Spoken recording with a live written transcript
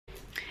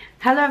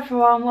Hello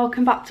everyone,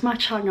 welcome back to my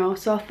channel.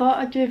 So I thought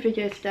I'd do a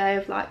video today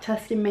of like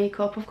testing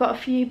makeup. I've got a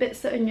few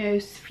bits that are new,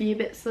 a few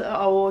bits that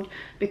are old,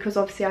 because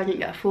obviously I didn't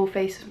get a full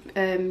face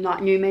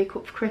like new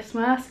makeup for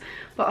Christmas.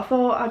 But I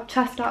thought I'd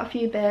test out a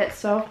few bits.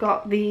 So I've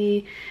got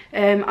the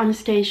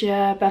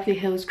Anastasia Beverly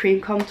Hills Cream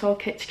Contour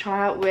Kit to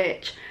try out,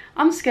 which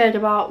I'm scared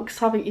about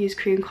because I haven't used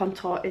cream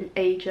contour in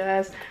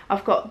ages.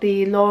 I've got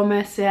the Laura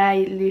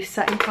Mercier loose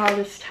setting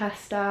powder to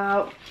test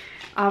out.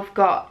 I've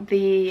got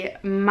the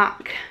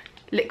MAC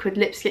liquid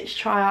lipstick to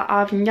try out.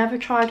 I've never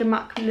tried a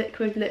MAC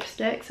liquid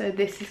lipstick, so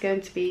this is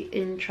going to be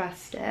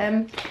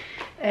interesting.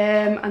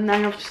 And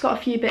then I've just got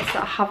a few bits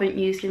that I haven't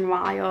used in a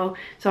while.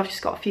 So I've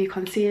just got a few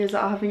concealers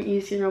that I haven't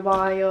used in a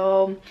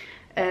while.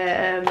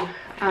 And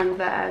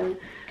then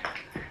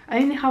I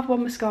only have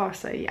one mascara,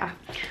 so yeah.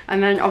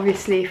 And then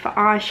obviously for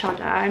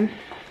eyeshadow,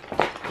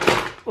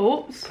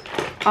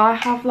 I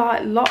have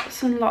like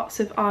lots and lots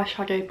of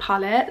eyeshadow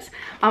palettes.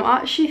 I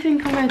actually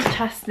think I'm going to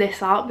test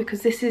this out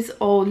because this is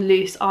all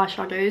loose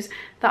eyeshadows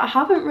that I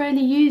haven't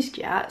really used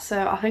yet.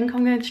 So I think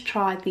I'm going to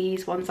try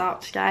these ones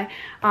out today.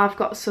 I've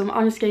got some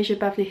Anastasia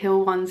Beverly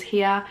Hills ones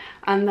here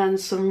and then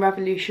some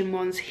Revolution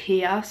ones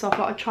here. So I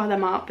thought I'd try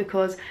them out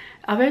because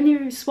I've only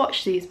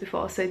swatched these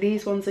before, so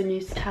these ones are new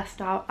to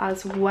test out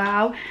as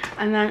well.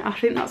 And then I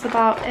think that's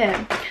about it.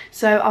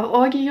 So I've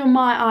already done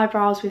my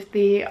eyebrows with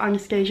the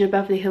Anastasia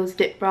Beverly Hills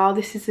Dip Brow.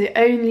 This is the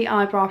only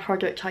eyebrow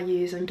product I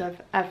use and I've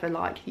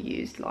ever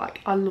used. Like,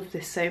 I love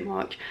this so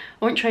much.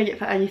 I won't trade it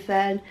for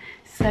anything.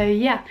 So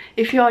yeah,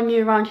 if you are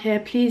new around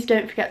here, please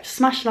don't forget to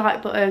smash the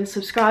like button,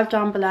 subscribe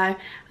down below,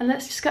 and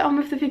let's just get on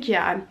with the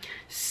video.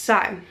 So,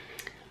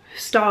 for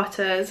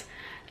starters,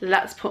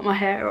 let's put my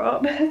hair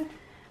up.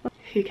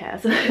 Who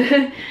cares?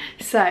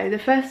 So the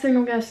first thing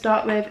I'm going to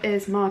start with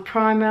is my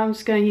primer. I'm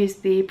just going to use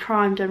the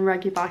Primed and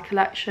Ready by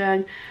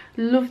Collection.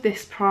 Love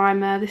this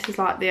primer. This is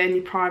like the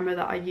only primer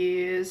that I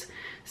use.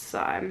 So,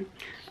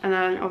 and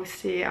then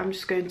obviously I'm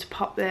just going to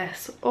pop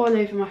this all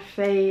over my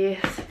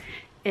face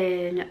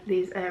in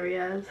these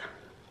areas.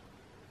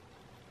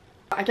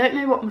 I don't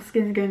know what my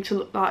skin is going to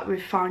look like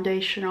with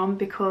foundation on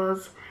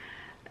because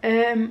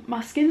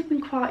my skin's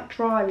been quite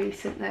dry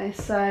recently,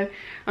 so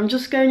I'm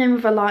just going in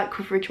with a light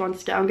coverage one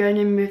today. I'm going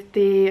in with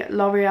the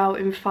L'Oreal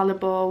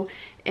Infallible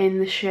in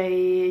the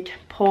shade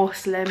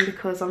Porcelain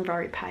because I'm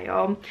very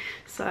pale.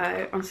 So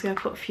I'm just going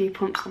to put a few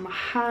pumps on my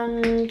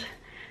hand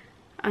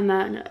and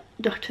then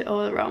dot it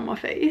all around my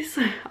face.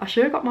 I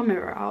should have got my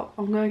mirror out.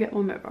 I'm going to get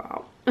my mirror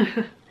out.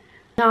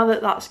 Now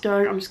that that's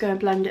done, I'm just going to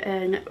blend it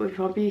in with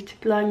my beauty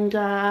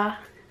blender.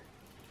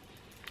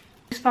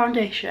 This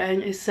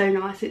foundation is so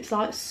nice. It's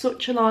like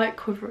such a light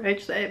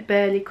coverage that it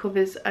barely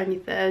covers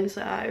anything.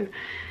 So,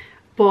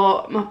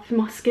 but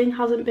my skin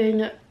hasn't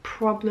been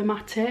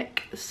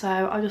problematic,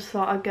 so I just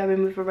thought I'd go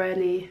in with a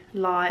really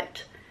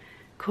light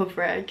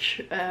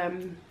coverage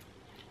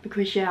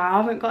because yeah,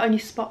 I haven't got any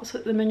spots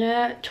at the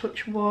minute.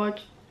 Touch wood.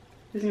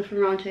 There's nothing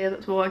around here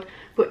that's wood,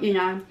 but you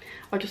know,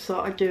 I just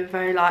thought I'd do a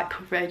very light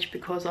coverage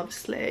because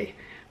obviously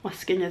my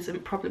skin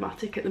isn't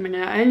problematic at the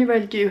minute. I only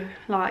really do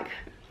like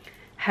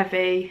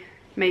heavy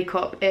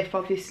makeup if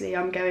obviously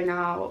I'm going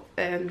out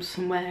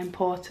somewhere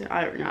important,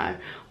 I don't know,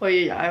 or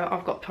you know,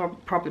 I've got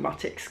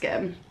problematic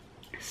skin.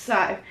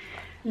 So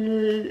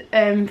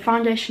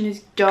foundation is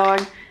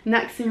done.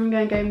 Next thing I'm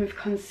going to go in with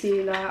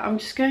concealer. I'm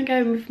just going to go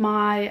in with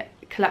my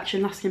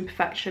Collection Lasting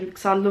Perfection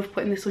because I love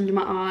putting this under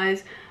my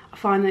eyes. I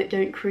find that it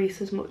don't crease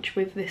as much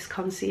with this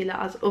concealer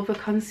as other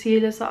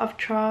concealers that I've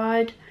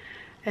tried.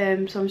 So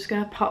I'm just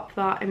going to pop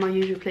that in my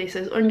usual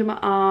places, under my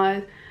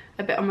eyes,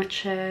 a bit on my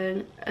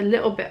chin, a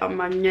little bit on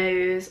my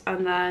nose,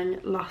 and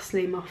then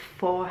lastly my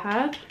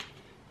forehead.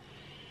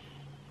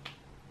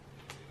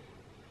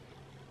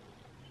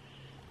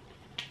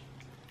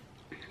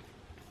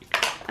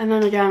 And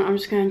then again, I'm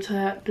just going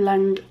to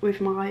blend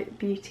with my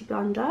beauty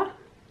blender.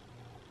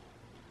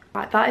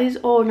 Right, that is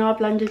all now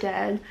blended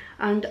in,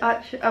 and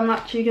I'm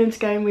actually going to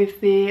go in with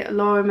the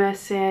Laura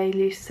Mercier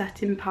loose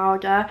setting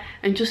powder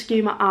and just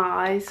do my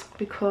eyes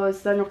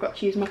because then I've got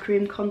to use my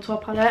cream contour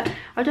palette.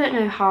 I don't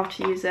know how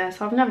to use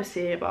this, I've never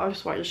seen it, but I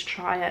just wanted to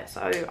try it,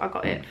 so I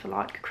got it for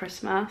like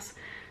Christmas.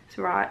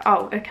 So right,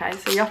 oh okay,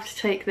 so you have to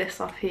take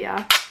this off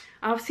here.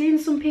 I've seen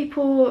some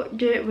people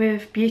do it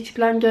with beauty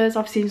blenders,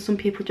 I've seen some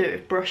people do it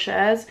with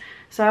brushes,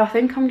 so I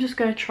think I'm just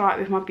going to try it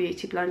with my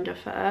beauty blender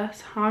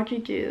first. How do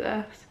you do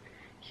this?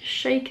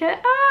 Shake it.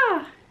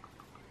 Ah,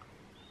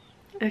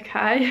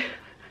 okay.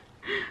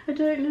 I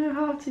don't know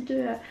how to do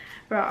it.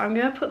 Right, I'm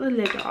gonna put the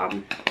lid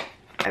on.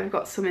 I've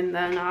got some in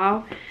there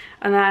now,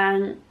 and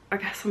then I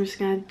guess I'm just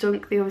gonna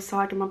dunk the other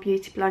side of my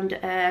beauty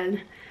blender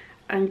in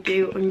and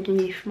do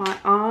underneath my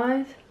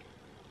eyes.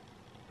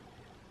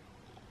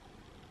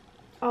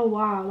 Oh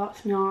wow,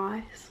 that's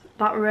nice.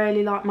 That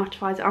really like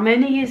mattifies it. I'm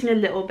only using a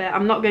little bit.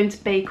 I'm not going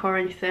to bake or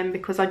anything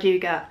because I do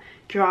get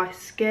dry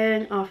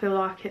skin. I feel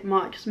like it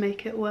might just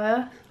make it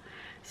worse.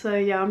 So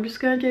yeah, I'm just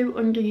going to do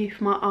underneath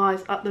my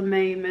eyes at the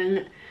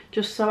moment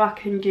just so I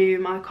can do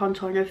my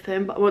contour and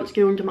everything, but I want to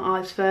do under my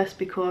eyes first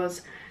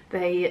because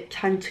they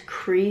tend to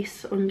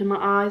crease under my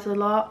eyes a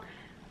lot.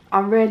 I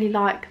really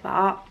like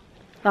that.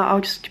 Like,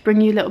 I'll just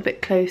bring you a little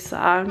bit closer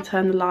and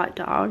turn the light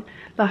down.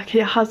 Like,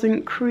 it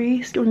hasn't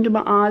creased under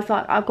my eyes.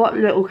 Like, I've got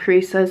little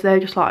creases, they're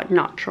just like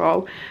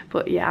natural.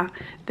 But yeah,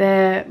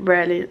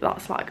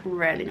 that's like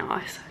really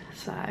nice.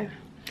 So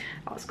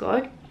that's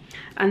good.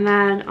 And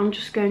then I'm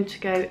just going to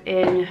go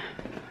in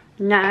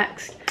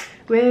next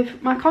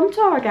with my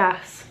contour, I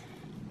guess.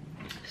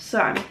 So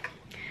I've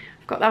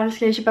got the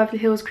Anastasia Beverly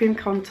Hills Cream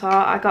Contour.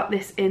 I got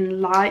this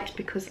in light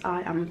because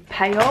I am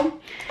pale.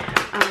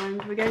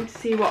 And we're going to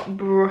see what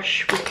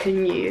brush we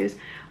can use.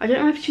 I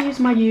don't know if to use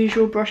my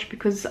usual brush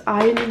because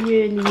I only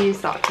really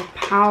use that for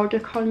powder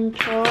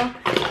contour.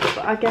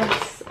 But I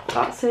guess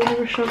that's the only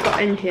brush I've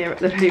got in here at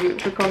the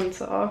moment for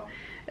contour.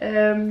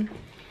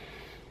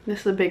 This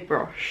is a big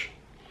brush.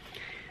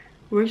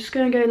 We're just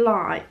going to go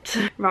light.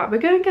 Right, we're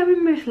going to go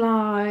in with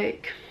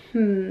like,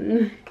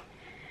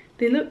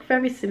 they look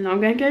very similar.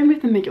 I'm going to go in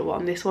with the middle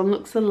one. This one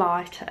looks the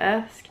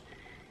lightest.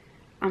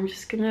 I'm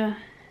just going to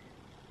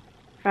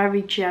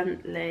very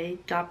gently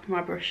dab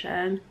my brush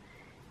in.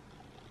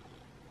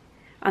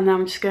 And then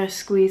I'm just going to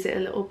squeeze it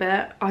a little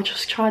bit. I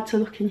just tried to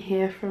look in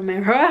here for a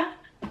mirror.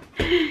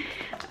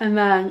 And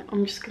then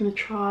I'm just going to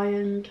try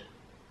and...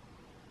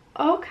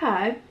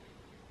 Okay.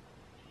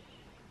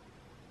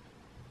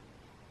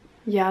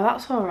 Yeah,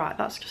 that's alright.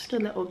 That's just a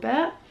little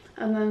bit.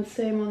 And then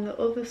same on the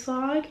other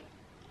side.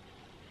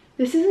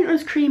 This isn't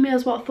as creamy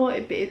as what I thought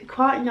it'd be. It's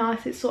quite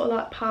nice. It's sort of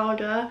like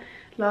powder.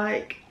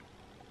 Like,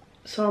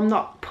 so I'm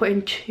not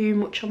putting too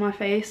much on my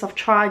face. I've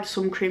tried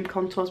some cream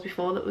contours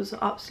before that was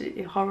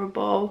absolutely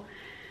horrible.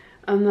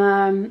 And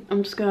then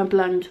I'm just going to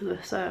blend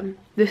this in.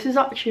 This is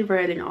actually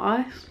really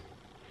nice.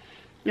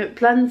 It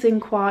blends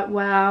in quite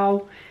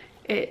well.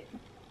 I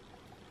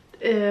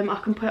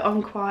can put it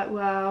on quite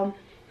well.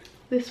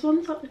 This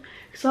one's like,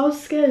 because I was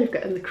scared of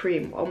getting the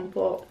cream one,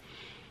 but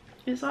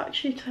it's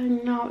actually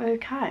turning out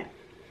okay.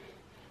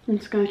 I'm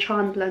just going to try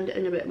and blend it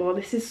in a bit more.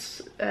 This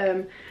is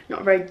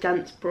not a very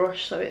dense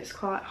brush, so it's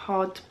quite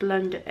hard to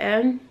blend it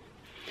in.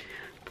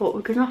 But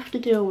we're going to have to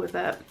deal with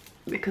it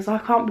because I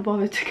can't be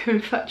bothered to go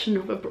and fetch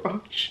another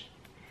brush.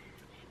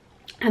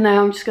 And then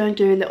I'm just going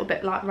to do a little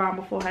bit like around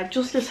my forehead,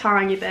 just a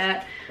tiny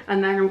bit.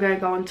 And then I'm going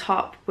to go on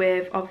top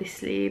with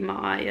obviously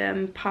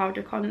my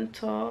powder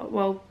contour,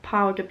 well,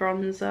 powder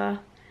bronzer.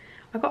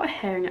 I got a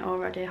hair in it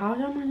already. How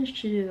did I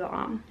manage to do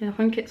that? Yeah, I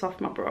think it's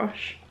off my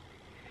brush.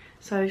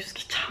 So just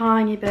a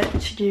tiny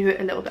bit to do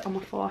a little bit on my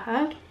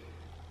forehead.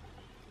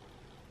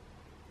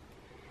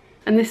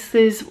 And this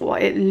is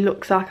what it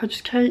looks like. I'll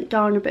just turn it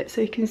down a bit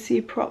so you can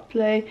see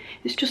properly.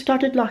 It's just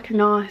added like a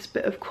nice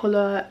bit of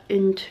colour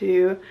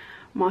into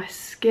my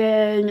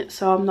skin,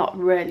 so I'm not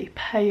really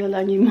pale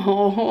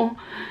anymore.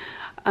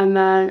 And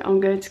then I'm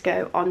going to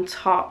go on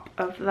top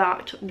of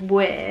that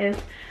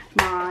with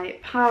my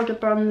powder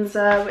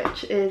bronzer,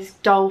 which is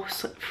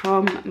Dulce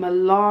from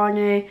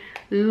Milani.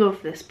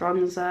 Love this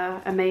bronzer,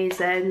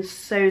 amazing,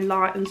 so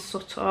light and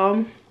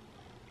subtle.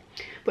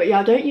 But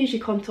yeah, I don't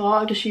usually contour,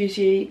 I just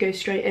usually go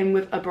straight in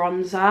with a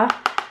bronzer.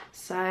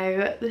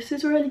 So this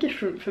is really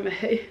different for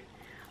me.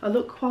 I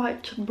look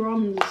quite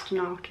bronzed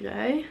now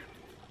today,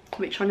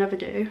 which I never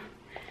do.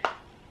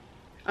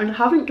 And I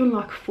haven't done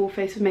like a full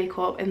face of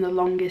makeup in the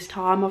longest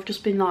time. I've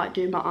just been like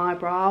doing my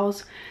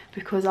eyebrows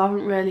because I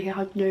haven't really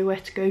had nowhere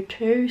to go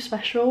to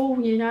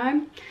special, you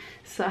know.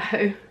 So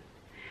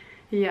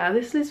yeah,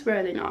 this is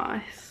really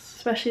nice,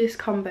 especially this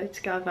combo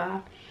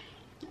together.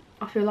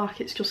 I feel like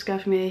it's just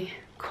given me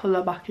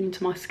colour back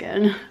into my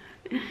skin.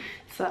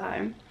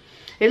 So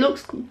it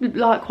looks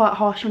like quite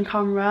harsh on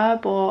camera,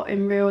 but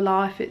in real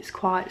life it's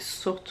quite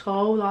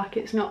subtle. Like,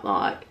 it's not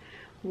like,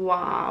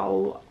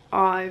 wow,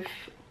 I've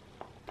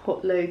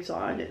put loads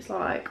on. It's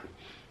like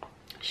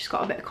she's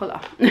got a bit of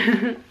colour.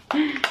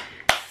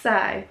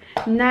 So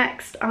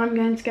next I'm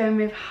going to go in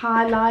with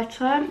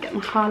highlighter. Get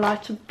my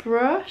highlighter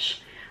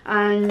brush,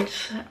 and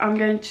I'm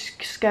going to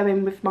just go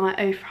in with my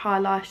Oath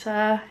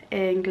highlighter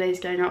in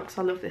Glazed Donut because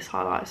I love this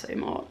highlighter so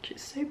much.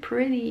 It's so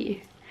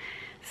pretty.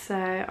 So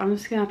I'm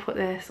just going to put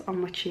this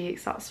on my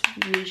cheeks. That's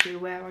usually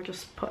where I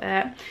just put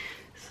it.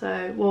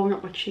 So, well,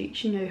 not my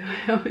cheeks, you know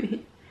where I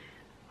mean.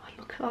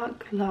 Look at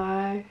that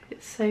glow,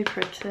 it's so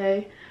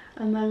pretty.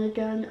 And then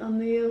again on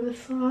the other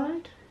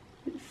side,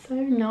 it's so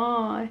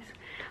nice.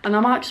 And I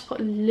might just put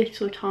a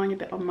little tiny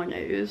bit on my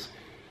nose.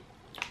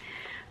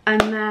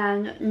 And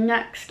then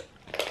next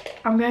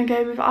I'm going to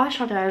go with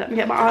eyeshadow. Let me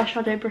get my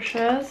eyeshadow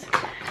brushes.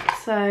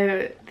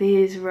 So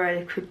these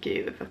really could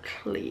do with a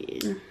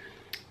clean.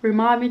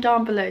 Remind me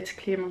down below to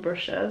clean my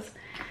brushes.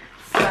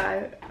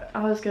 So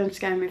I was going to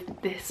go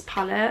with this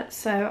palette.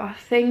 So I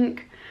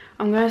think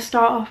I'm going to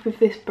start off with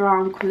this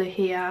brown colour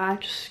here,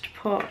 just to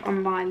put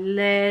on my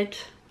lid.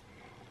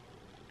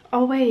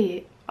 Oh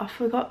wait, I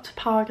forgot to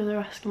powder the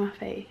rest of my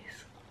face.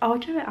 I'll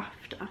do it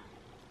after.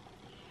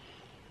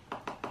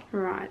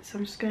 Right, so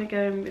I'm just going to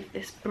go in with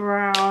this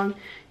brown.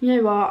 You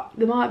know what,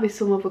 there might be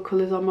some other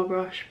colours on my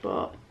brush,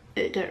 but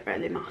it don't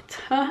really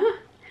matter.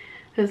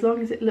 As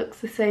long as it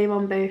looks the same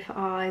on both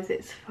eyes,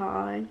 it's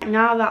fine.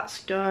 Now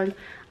that's done,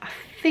 I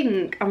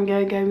think I'm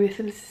going to go with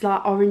this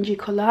like orangey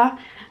colour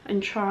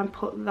and try and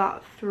put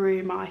that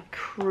through my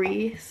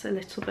crease a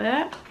little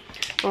bit,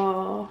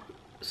 or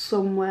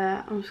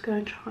somewhere. I'm just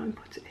going to try and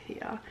put it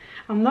here.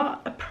 I'm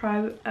not a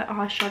pro at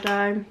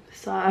eyeshadow,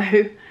 so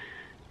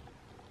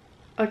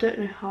I don't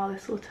know how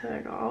this will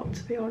turn out,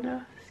 to be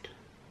honest.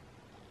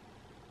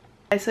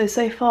 Okay,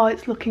 so far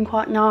it's looking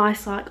quite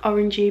nice, like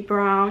orangey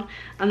brown,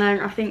 and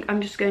then I think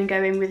I'm just going to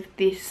go in with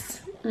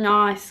this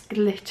nice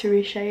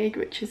glittery shade,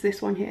 which is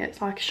this one here.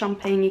 It's like a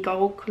champagne-y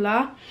gold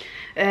colour.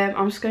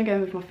 I'm just going to go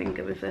with my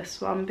finger with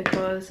this one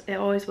because it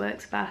always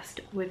works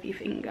best with your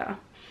finger.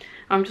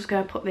 I'm just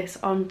going to put this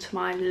onto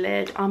my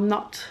lid. I'm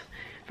not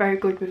very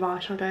good with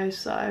eyeshadows,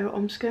 so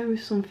I'm just going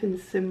with something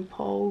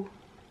simple,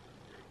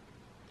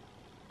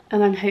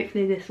 and then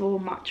hopefully this will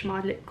match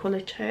my lip colour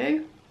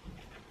too.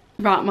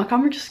 Right, my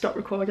camera just stopped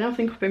recording. I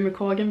think I've been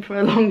recording for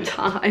a long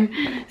time.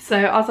 So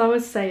as I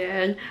was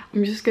saying,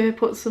 I'm just going to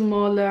put some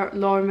more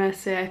Laura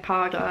Mercier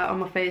powder on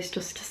my face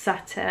just to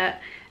set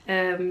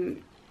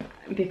it,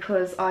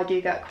 because I do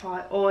get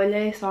quite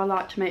oily, so I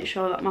like to make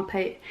sure that my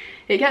face,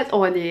 it gets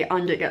oily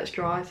and it gets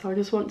dry, so I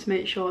just want to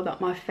make sure that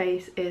my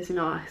face is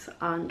nice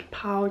and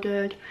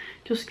powdered,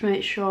 just to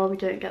make sure we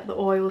don't get the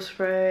oils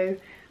through,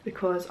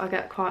 because I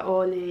get quite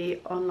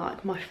oily on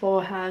like my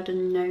forehead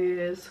and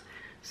nose.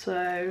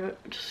 So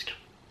just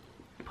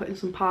putting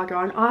some powder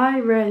on. I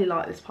really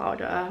like this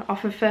powder.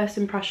 Off of first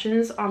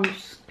impressions,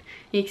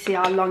 you can see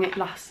how long it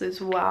lasts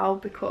as well,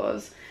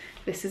 because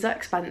this is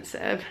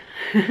expensive.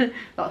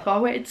 That's why I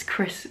waited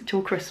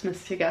till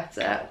Christmas to get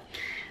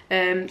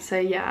it. So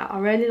yeah, I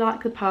really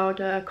like the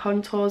powder.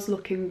 Contour's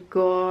looking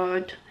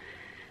good.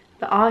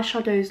 The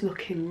eyeshadow's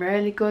looking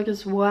really good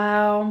as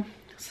well.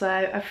 So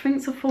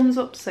everything's a thumbs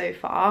up so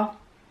far.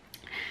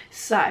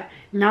 So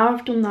now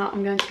I've done that,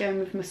 I'm going to go in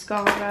with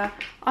mascara.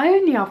 I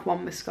only have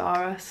one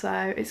mascara,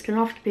 so it's going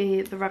to have to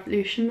be the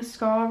Revolution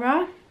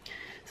mascara.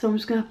 So I'm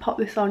just going to pop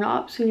this on. I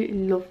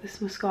absolutely love this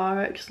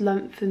mascara. It just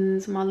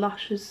lengthens my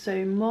lashes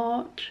so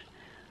much,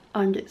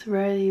 and it's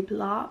really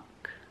black.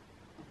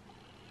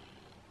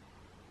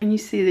 And you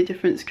see the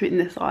difference between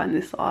this eye and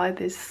this eye.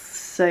 There's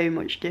so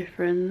much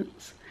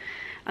difference.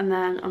 And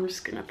then I'm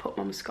just going to put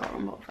my mascara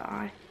on both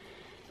eye.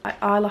 My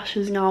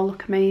eyelashes now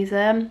look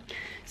amazing.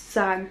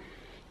 So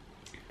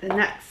the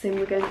next thing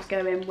we're going to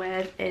go in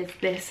with is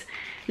this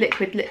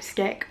liquid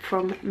lipstick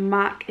from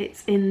MAC.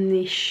 It's in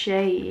the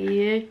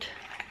shade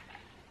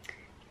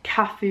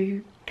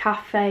Cafe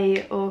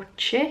or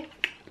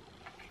Chic.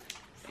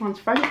 Sounds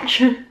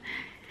French.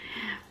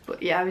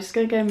 But yeah, I'm just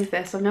going to go in with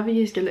this. I've never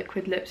used a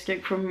liquid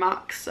lipstick from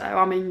MAC, so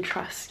I'm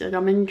interested,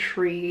 I'm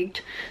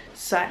intrigued.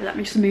 So let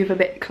me just move a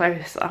bit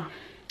closer.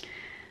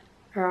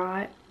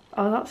 Right.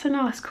 Oh, that's a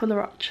nice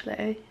colour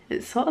actually.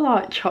 It's sort of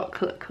like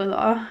chocolate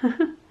colour.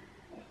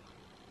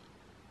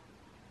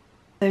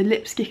 So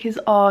lipstick is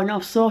on.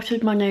 I've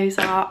sorted my nose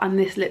out, and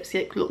this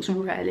lipstick looks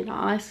really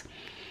nice.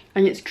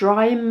 And it's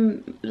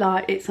drying,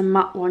 like it's a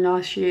matte one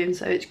I assume,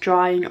 so it's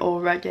drying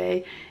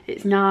already.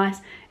 It's nice.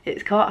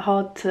 It's quite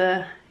hard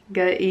to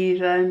go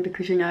even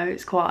because, you know,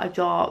 it's quite a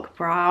dark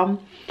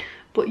brown.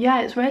 But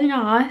yeah, it's really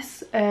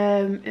nice.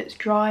 It's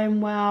drying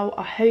well.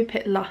 I hope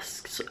it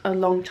lasts a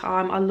long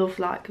time. I love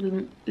like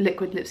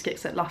liquid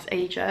lipsticks that last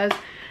ages.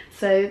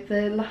 So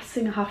the last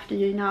thing I have to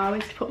do now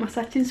is to put my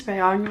setting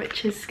spray on,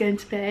 which is going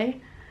to be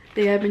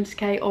the Urban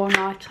Decay All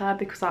Nighter,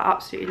 because I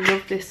absolutely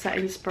love this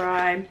setting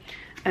spray.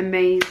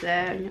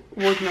 Amazing.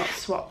 Would not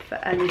swap for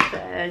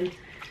anything.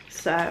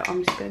 So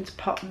I'm just going to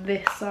pop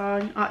this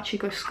on. I actually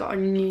just got a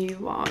new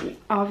one.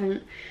 I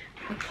haven't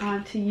had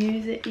time to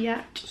use it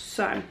yet,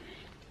 so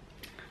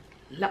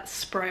let's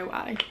spray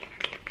away.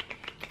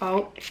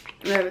 Oh,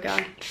 there we go.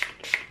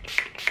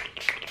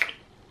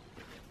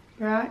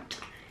 Right,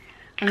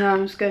 and then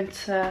I'm just going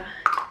to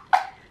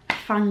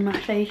fan my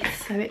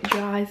face so it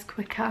dries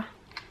quicker.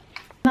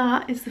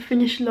 That is the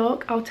finished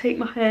look. I'll take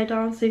my hair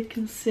down so you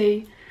can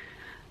see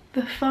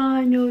the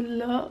final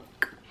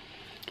look.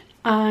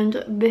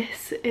 And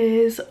this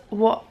is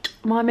what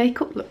my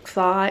makeup looks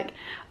like.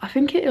 I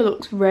think it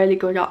looks really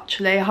good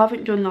actually. I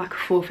haven't done like a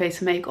full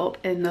face of makeup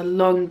in the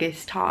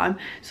longest time,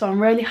 so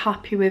I'm really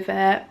happy with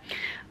it.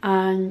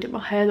 And my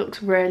hair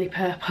looks really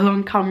purple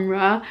on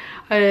camera.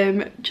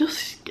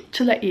 Just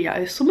to let you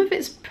know, some of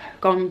it's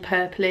gone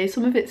purpley,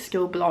 some of it's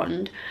still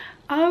blonde.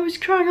 I was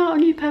trying out a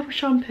new purple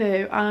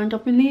shampoo and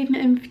I've been leaving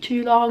it in for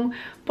too long,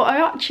 but I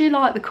actually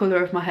like the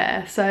colour of my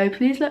hair, so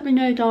please let me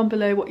know down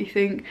below what you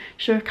think.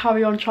 Should I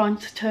carry on trying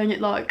to turn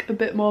it like a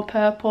bit more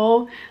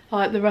purple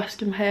like the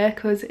rest of my hair,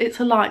 because it's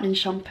a lightening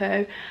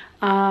shampoo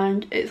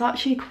and it's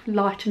actually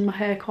lightened my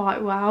hair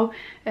quite well,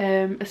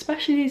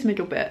 especially these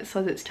middle bits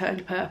as it's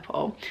turned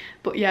purple.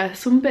 But yeah,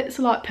 some bits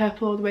are like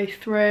purple all the way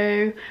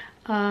through,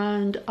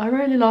 and I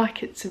really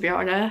like it, to be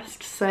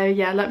honest. So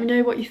yeah, let me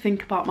know what you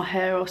think about my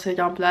hair also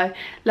down below.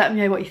 Let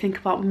me know what you think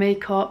about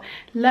makeup.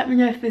 Let me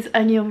know if there's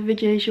any other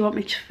videos you want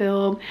me to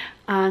film,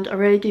 and I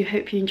really do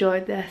hope you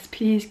enjoyed this.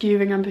 Please do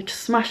remember to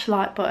smash the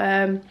like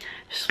button,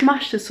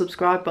 smash the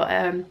subscribe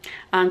button,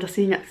 and I'll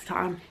see you next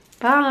time.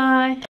 Bye.